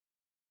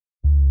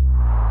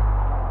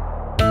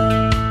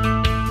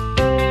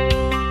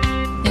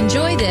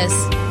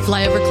Ardis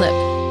Flyover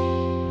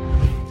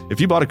Clip.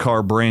 If you bought a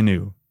car brand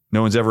new,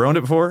 no one's ever owned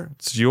it before,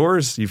 it's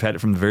yours, you've had it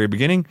from the very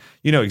beginning,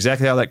 you know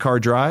exactly how that car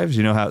drives,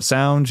 you know how it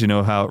sounds, you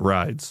know how it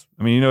rides.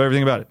 I mean, you know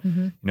everything about it.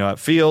 Mm-hmm. You know how it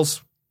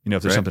feels, you know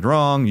if there's something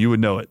wrong, you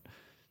would know it.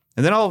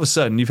 And then all of a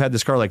sudden, you've had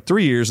this car like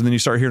 3 years, and then you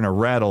start hearing a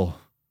rattle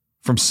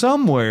from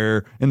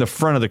somewhere in the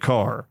front of the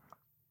car,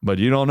 but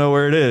you don't know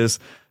where it is.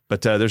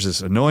 But there's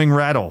this annoying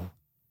rattle,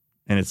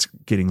 and it's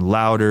getting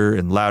louder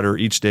and louder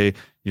each day.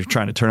 You're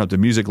trying to turn up the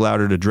music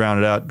louder to drown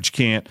it out, but you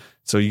can't.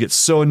 So you get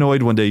so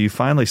annoyed one day, you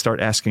finally start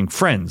asking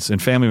friends and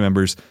family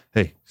members,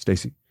 hey,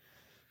 Stacy,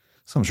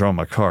 something's wrong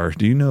with my car.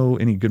 Do you know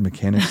any good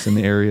mechanics in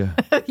the area?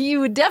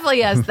 You would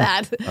definitely ask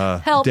that.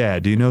 Help.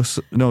 Dad, do you know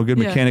a good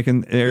mechanic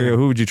in the area?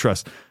 Who would you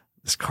trust?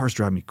 This car's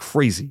driving me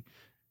crazy.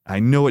 I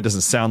know it doesn't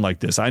sound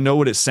like this. I know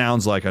what it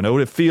sounds like. I know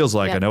what it feels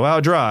like. I know how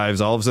it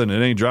drives. All of a sudden,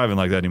 it ain't driving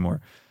like that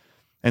anymore.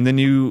 And then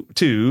you,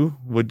 too,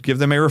 would give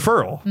them a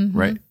referral. Mm-hmm.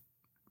 Right.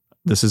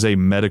 This is a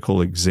medical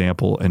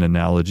example and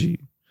analogy.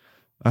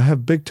 I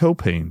have big toe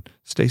pain.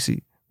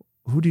 Stacy,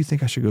 who do you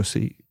think I should go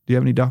see? Do you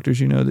have any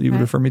doctors you know that you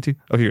would refer me to?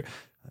 Okay,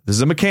 this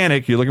is a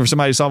mechanic. You're looking for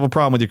somebody to solve a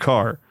problem with your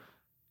car.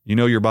 You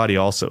know your body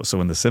also. So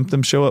when the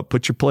symptoms show up,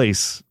 put your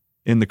place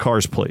in the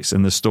car's place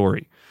in the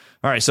story.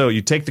 All right, so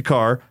you take the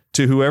car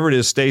to whoever it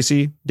is,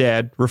 Stacy,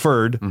 Dad,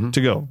 referred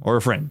to go, or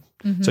a friend.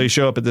 Mm-hmm. So you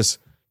show up at this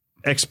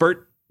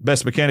expert,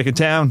 best mechanic in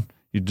town.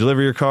 You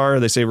deliver your car.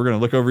 They say, we're going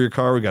to look over your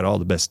car. We got all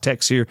the best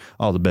techs here,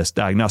 all the best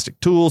diagnostic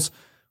tools.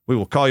 We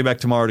will call you back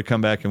tomorrow to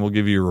come back, and we'll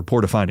give you a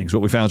report of findings,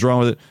 what we found is wrong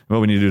with it, and what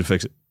we need to do to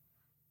fix it.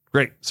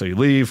 Great. So you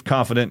leave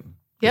confident.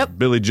 Yep.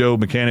 Billy Joe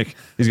mechanic.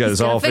 He's got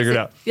this all figured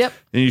out. Yep.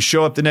 And you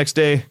show up the next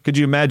day. Could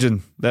you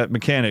imagine that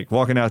mechanic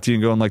walking out to you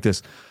and going like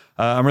this?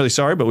 I'm really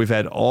sorry, but we've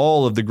had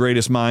all of the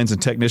greatest minds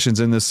and technicians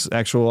in this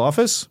actual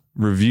office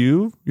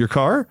review your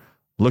car,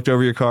 looked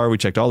over your car. We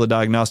checked all the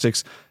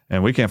diagnostics,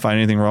 and we can't find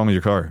anything wrong with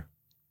your car.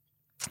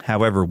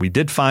 However, we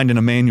did find in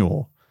a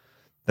manual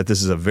that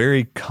this is a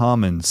very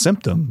common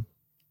symptom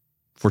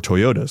for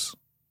Toyotas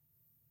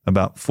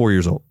about 4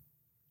 years old.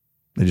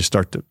 They just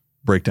start to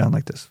break down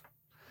like this.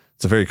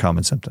 It's a very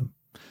common symptom.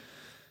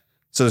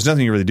 So there's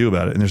nothing you really do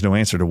about it, and there's no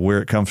answer to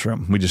where it comes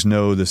from. We just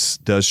know this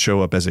does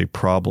show up as a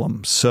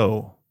problem.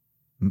 So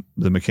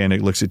the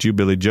mechanic looks at you,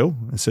 Billy Joe,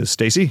 and says,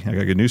 Stacy, I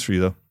got good news for you,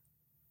 though.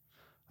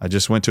 I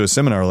just went to a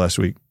seminar last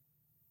week,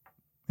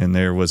 and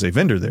there was a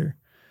vendor there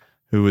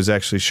who was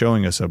actually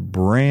showing us a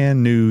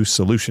brand new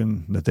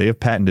solution that they have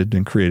patented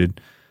and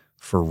created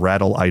for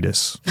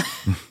Rattle-itis,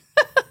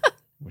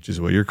 which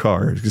is what your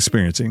car is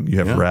experiencing. You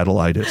have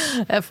Rattle-itis.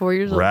 At 4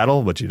 years old.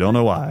 Rattle, but you don't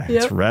know why.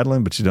 Yep. It's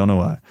rattling, but you don't know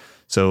why.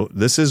 So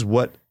this is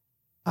what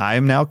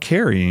I'm now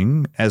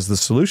carrying as the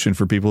solution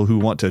for people who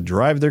want to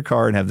drive their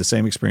car and have the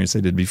same experience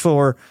they did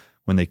before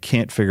when they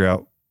can't figure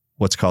out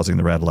what's causing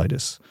the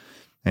Rattle-itis.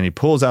 And he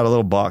pulls out a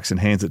little box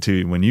and hands it to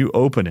you. When you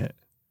open it,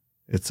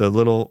 it's a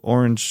little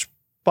orange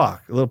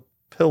box, a little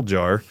pill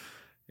jar.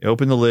 You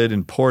open the lid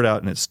and pour it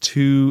out, and it's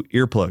 2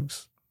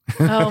 earplugs.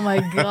 Oh, my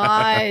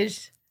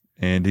gosh.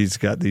 And he's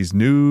got these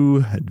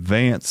new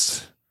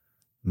advanced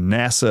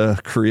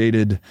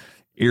NASA-created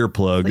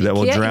earplug that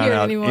will drown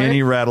out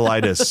any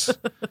Rattle-itis.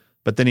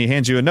 But then he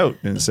hands you a note,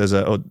 and it says,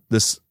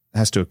 this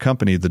has to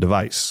accompany the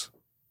device.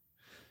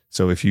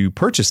 So if you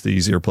purchase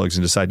these earplugs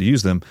and decide to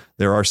use them,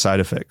 there are side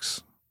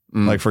effects.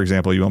 Like, for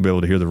example, you won't be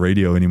able to hear the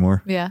radio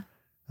anymore. Yeah.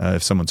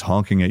 If someone's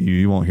honking at you,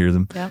 you won't hear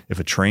them. Yep. If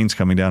a train's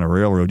coming down a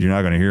railroad, you're not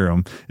going to hear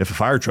them. If a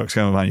fire truck's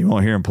coming by, you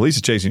won't hear them. Police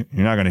is chasing you,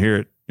 you're not going to hear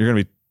it. You're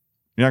not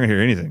going to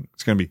hear anything.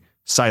 It's going to be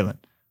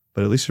silent.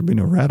 But at least there'll be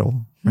no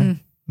rattle, right?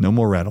 No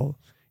more rattle.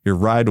 Your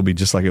ride will be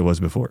just like it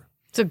was before.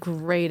 It's a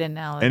great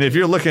analogy. And if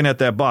you're looking at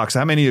that box,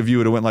 how many of you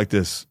would have went like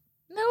this?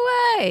 No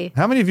way.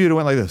 How many of you would have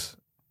went like this?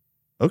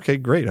 Okay,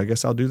 great. I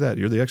guess I'll do that.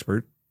 You're the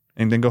expert.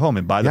 And then go home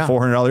and buy the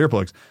 $400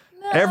 earplugs.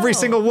 No. Every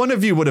single one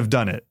of you would have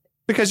done it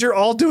because you're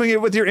all doing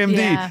it with your MD.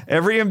 Yeah.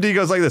 Every MD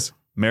goes like this.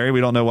 Mary,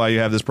 we don't know why you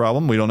have this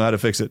problem. We don't know how to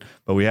fix it,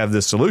 but we have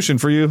this solution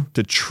for you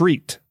to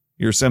treat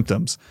your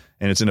symptoms.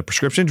 And it's in a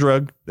prescription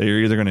drug that you're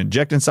either going to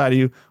inject inside of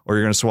you or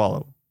you're going to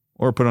swallow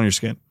or put on your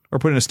skin or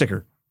put in a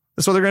sticker.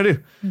 That's what they're going to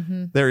do.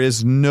 Mm-hmm. There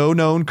is no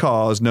known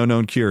cause, no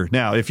known cure.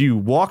 Now, if you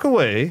walk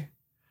away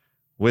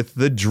with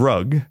the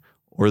drug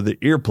or the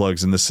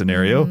earplugs in this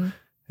scenario,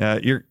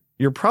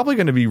 you're probably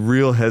going to be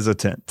real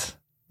hesitant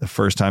the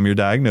first time you're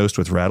diagnosed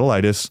with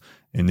Rattle-itis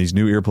and these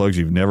new earplugs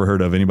you've never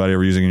heard of anybody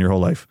ever using in your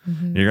whole life.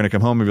 Mm-hmm. You're going to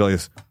come home and be like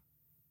this,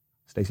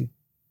 Stacy,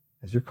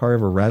 has your car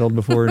ever rattled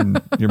before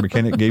and your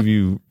mechanic gave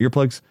you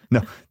earplugs?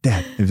 No.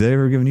 Dad, have they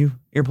ever given you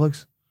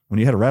earplugs when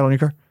you had a rattle in your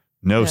car?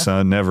 No,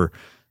 son, never.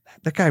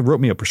 That guy wrote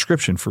me a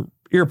prescription for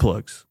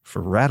earplugs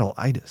for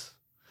Rattle-itis.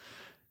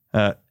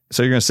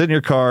 So you're going to sit in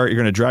your car. You're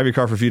going to drive your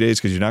car for a few days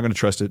because you're not going to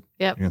trust it.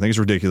 Yep. You're going to think it's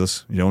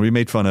ridiculous. You don't want to be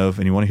made fun of,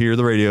 and you want to hear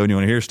the radio, and you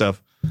want to hear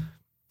stuff.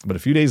 But a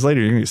few days later,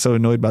 you're going to get so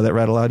annoyed by that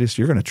Rattle-itis,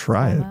 you're going to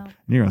try it. Wow. And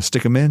you're going to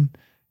stick them in.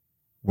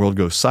 World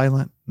goes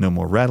silent. No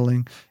more rattling.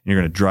 And you're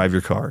going to drive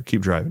your car.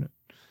 Keep driving it.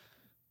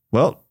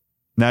 Well,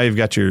 now you've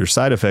got your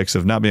side effects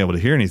of not being able to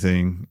hear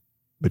anything,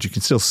 but you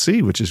can still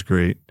see, which is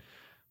great.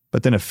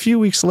 But then a few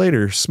weeks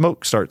later,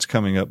 smoke starts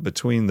coming up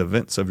between the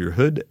vents of your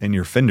hood and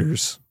your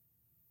fenders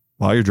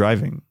while you're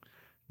driving.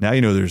 Now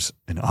you know there's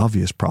an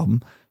obvious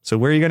problem. So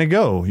where are you going to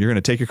go? You're going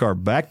to take your car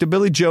back to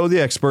Billy Joe,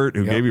 the expert,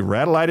 who gave you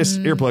Rattleitis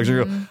earplugs.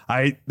 You're going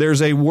to go,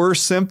 there's a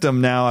worse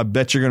symptom now. I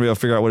bet you're going to be able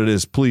to figure out what it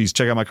is. Please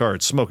check out my car.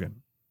 It's smoking.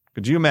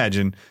 Could you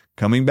imagine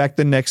coming back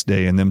the next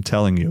day and them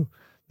telling you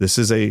this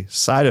is a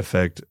side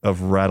effect of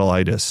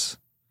Rattleitis?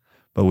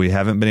 But we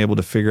haven't been able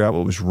to figure out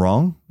what was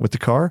wrong with the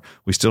car.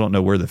 We still don't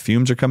know where the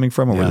fumes are coming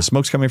from or where the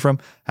smoke's coming from.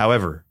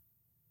 However,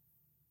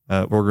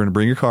 we're going to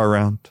bring your car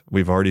around.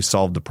 We've already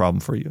solved the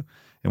problem for you.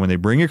 And when they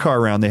bring your car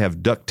around, they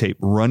have duct tape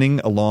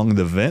running along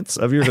the vents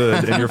of your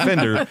hood and your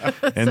fender.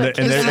 And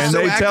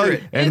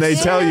they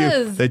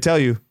tell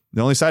you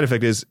the only side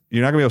effect is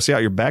you're not going to be able to see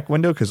out your back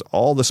window because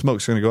all the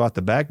smoke's going to go out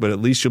the back, but at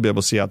least you'll be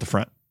able to see out the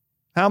front.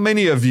 How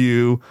many of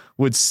you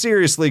would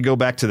seriously go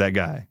back to that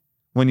guy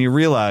when you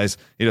realize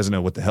he doesn't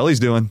know what the hell he's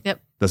doing,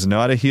 doesn't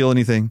know how to heal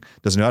anything,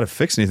 doesn't know how to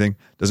fix anything,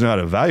 doesn't know how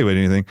to evaluate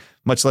anything,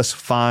 much less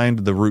find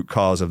the root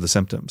cause of the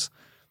symptoms?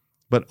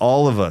 But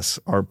all of us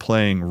are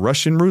playing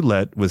Russian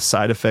roulette with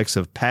side effects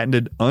of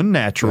patented,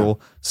 unnatural,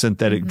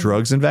 synthetic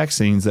drugs and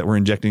vaccines that we're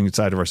injecting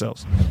inside of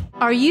ourselves.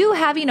 Are you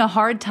having a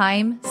hard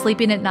time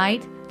sleeping at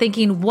night,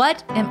 thinking,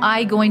 what am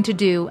I going to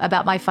do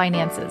about my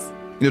finances?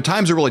 You know,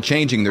 times are really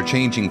changing. They're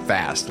changing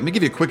fast. Let me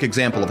give you a quick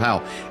example of how.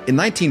 In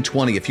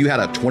 1920, if you had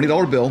a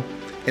 $20 bill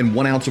and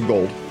 1 ounce of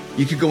gold,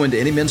 you could go into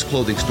any men's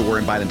clothing store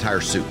and buy an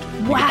entire suit.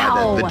 You could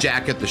buy the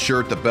jacket, the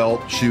shirt, the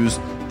belt, shoes,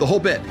 the whole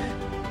bit.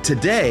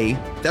 Today,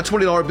 that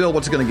 $20 bill,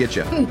 what's it going to get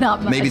you?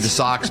 Not much. Maybe the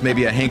socks,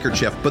 maybe a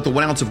handkerchief, but the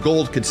 1 ounce of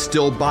gold could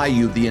still buy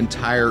you the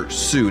entire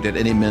suit at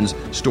any men's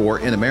store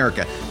in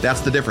America. That's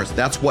the difference.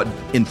 That's what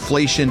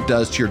inflation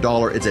does to your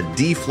dollar. It's a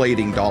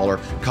deflating dollar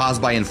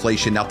caused by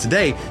inflation. Now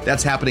today,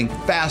 that's happening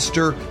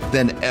faster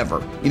than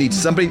ever. You need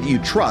somebody that you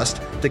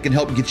trust that can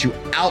help get you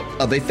out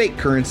of a fake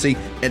currency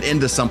and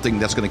into something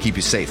that's going to keep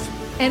you safe.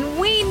 And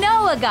we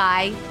know a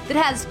guy that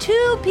has 2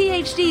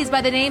 PhDs by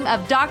the name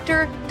of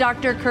Dr.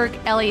 Kirk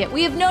Elliott.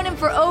 We have known him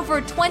for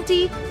over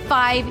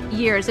 25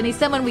 years, and he's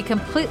someone we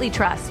completely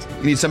trust.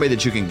 You need somebody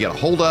that you can get a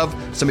hold of,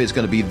 somebody that's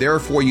going to be there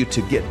for you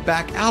to get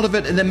back out of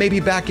it, and then maybe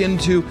back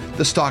into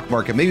the stock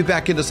market, maybe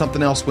back into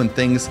something else when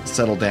things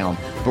settle down.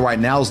 But right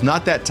now is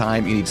not that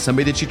time. You need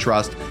somebody that you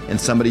trust and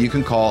somebody you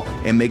can call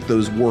and make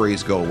those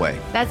worries go away.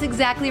 That's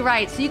exactly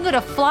right. So you can go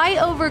to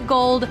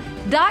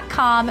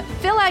flyovergold.com,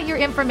 fill out your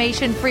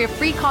information for your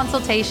free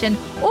consultation,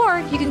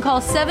 or you can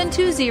call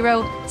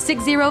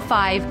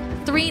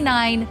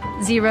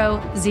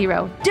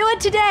 720-605-3900. Do it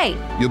today.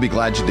 You'll be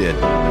glad you did.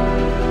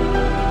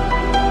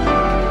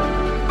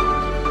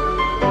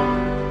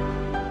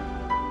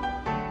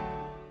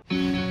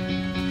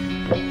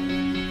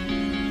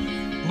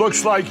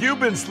 Looks like you've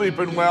been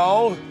sleeping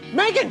well.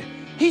 Megan,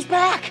 he's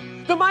back.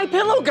 The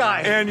MyPillow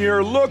guy. And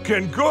you're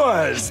looking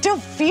good. Still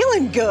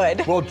feeling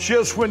good. Well,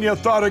 just when you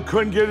thought it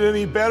couldn't get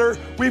any better,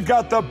 we've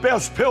got the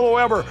best pillow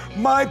ever,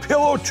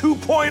 MyPillow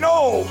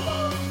 2.0.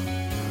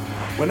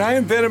 When I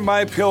invented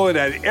MyPillow, it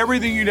had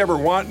everything you'd ever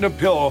want in a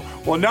pillow.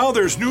 Well, now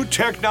there's new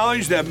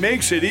technology that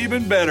makes it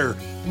even better.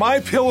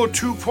 MyPillow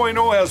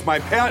 2.0 has my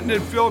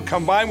patented fill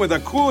combined with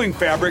a cooling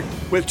fabric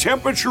with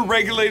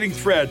temperature-regulating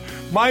thread.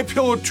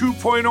 MyPillow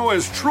 2.0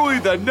 is truly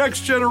the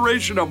next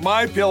generation of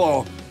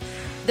MyPillow.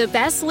 The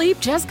best sleep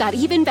just got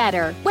even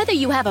better. Whether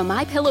you have a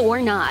MyPillow or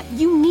not,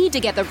 you need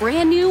to get the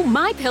brand new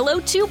MyPillow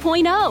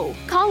 2.0.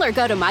 Call or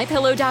go to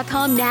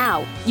MyPillow.com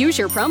now. Use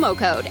your promo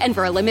code, and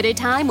for a limited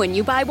time when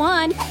you buy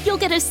one, you'll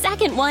get a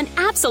second one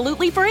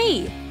absolutely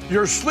free.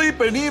 You're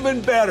sleeping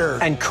even better.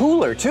 And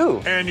cooler,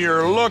 too. And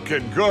you're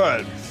looking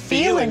good.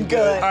 Feeling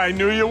good. I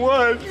knew you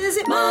would.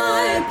 Visit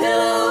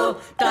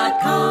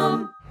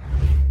MyPillow.com.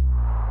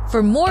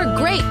 For more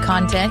great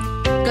content,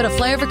 go to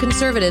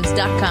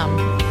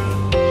flyoverconservatives.com.